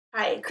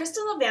Hi,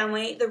 Kristen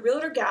LaVamley, the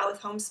Realtor Gal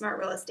with Home Smart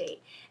Real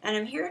Estate, and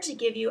I'm here to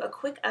give you a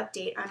quick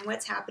update on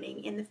what's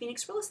happening in the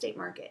Phoenix real estate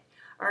market.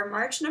 Our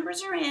March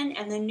numbers are in,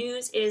 and the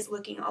news is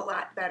looking a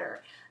lot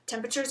better.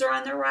 Temperatures are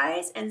on the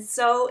rise, and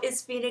so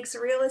is Phoenix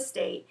real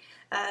estate.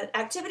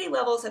 Activity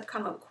levels have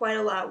come up quite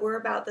a lot. We're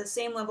about the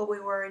same level we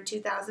were in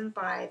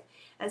 2005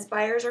 as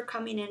buyers are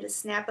coming in to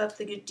snap up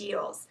the good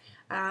deals.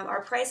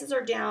 Our prices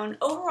are down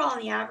overall on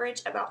the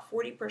average about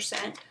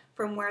 40%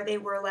 from where they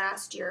were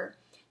last year.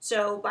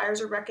 So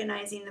buyers are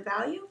recognizing the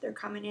value, they're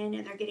coming in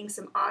and they're getting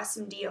some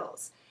awesome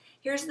deals.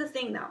 Here's the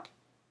thing though,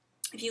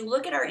 if you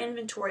look at our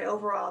inventory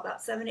overall,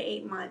 about 7 to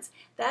 8 months,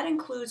 that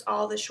includes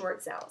all the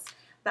short sales.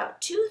 About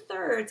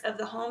 2/3 of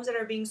the homes that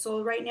are being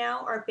sold right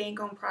now are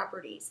bank-owned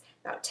properties.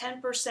 About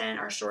 10%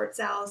 are short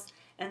sales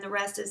and the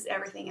rest is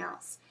everything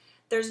else.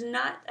 There's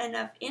not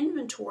enough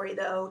inventory,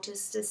 though, to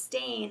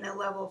sustain the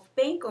level of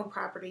bank-owned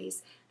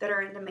properties that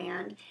are in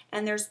demand,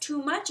 and there's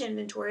too much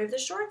inventory of the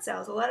short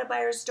sales. A lot of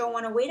buyers don't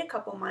want to wait a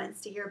couple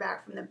months to hear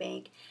back from the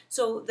bank,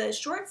 so the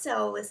short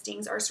sale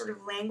listings are sort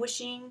of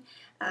languishing,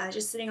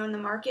 just sitting on the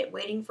market,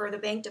 waiting for the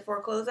bank to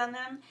foreclose on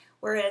them,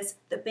 whereas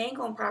the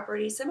bank-owned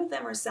properties, some of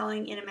them are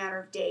selling in a matter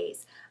of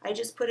days. I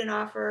just put an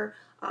offer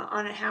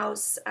on a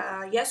house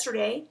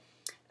yesterday.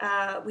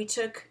 We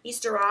took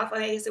Easter off.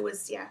 I guess it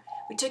was, yeah.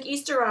 We took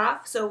Easter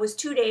off, so it was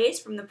 2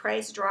 days from the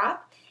price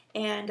drop.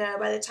 And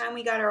by the time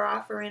we got our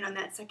offer in on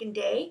that second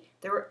day,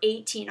 there were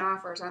 18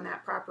 offers on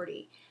that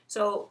property.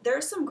 So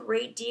there's some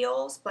great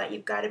deals, but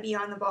you've got to be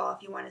on the ball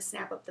if you want to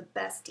snap up the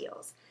best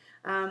deals.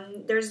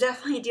 There's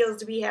definitely deals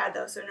to be had,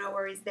 though, so no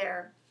worries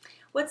there.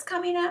 What's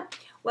coming up?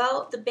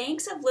 Well, the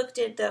banks have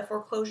lifted the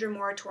foreclosure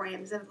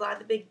moratoriums. A lot of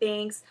the big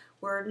banks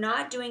were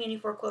not doing any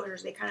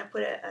foreclosures. They kind of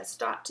put a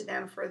stop to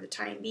them for the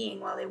time being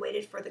while they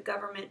waited for the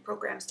government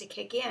programs to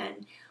kick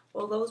in.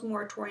 Well, those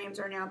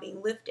moratoriums are now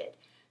being lifted.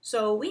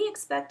 So we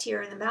expect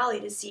here in the Valley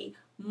to see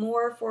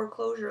more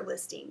foreclosure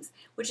listings,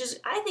 which is,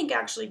 I think,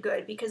 actually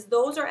good because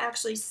those are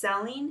actually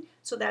selling,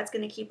 so that's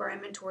going to keep our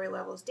inventory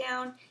levels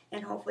down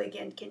and hopefully,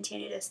 again,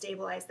 continue to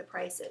stabilize the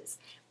prices.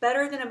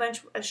 Better than a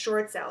bunch of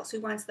short sales.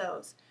 Who wants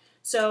those?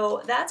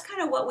 So that's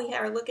kind of what we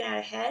are looking at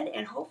ahead,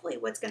 and hopefully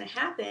what's going to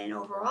happen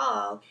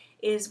overall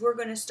is we're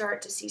going to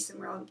start to see some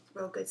real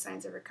good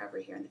signs of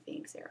recovery here in the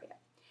Phoenix area.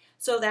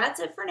 So that's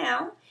it for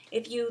now.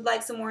 If you'd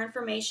like some more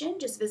information,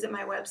 just visit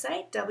my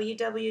website,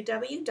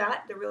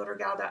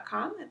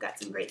 www.therealtorgal.com. I've got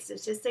some great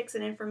statistics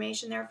and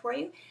information there for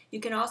you.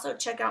 You can also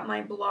check out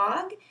my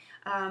blog.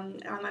 On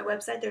my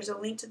website, there's a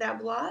link to that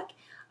blog.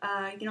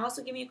 You can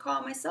also give me a call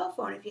on my cell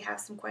phone if you have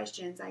some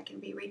questions. I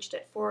can be reached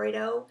at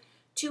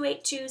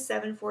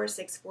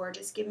 480-282-7464.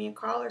 Just give me a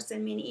call or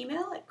send me an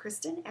email at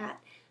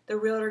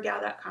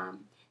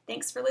kristen@therealtorgal.com.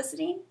 Thanks for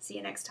listening. See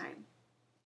you next time.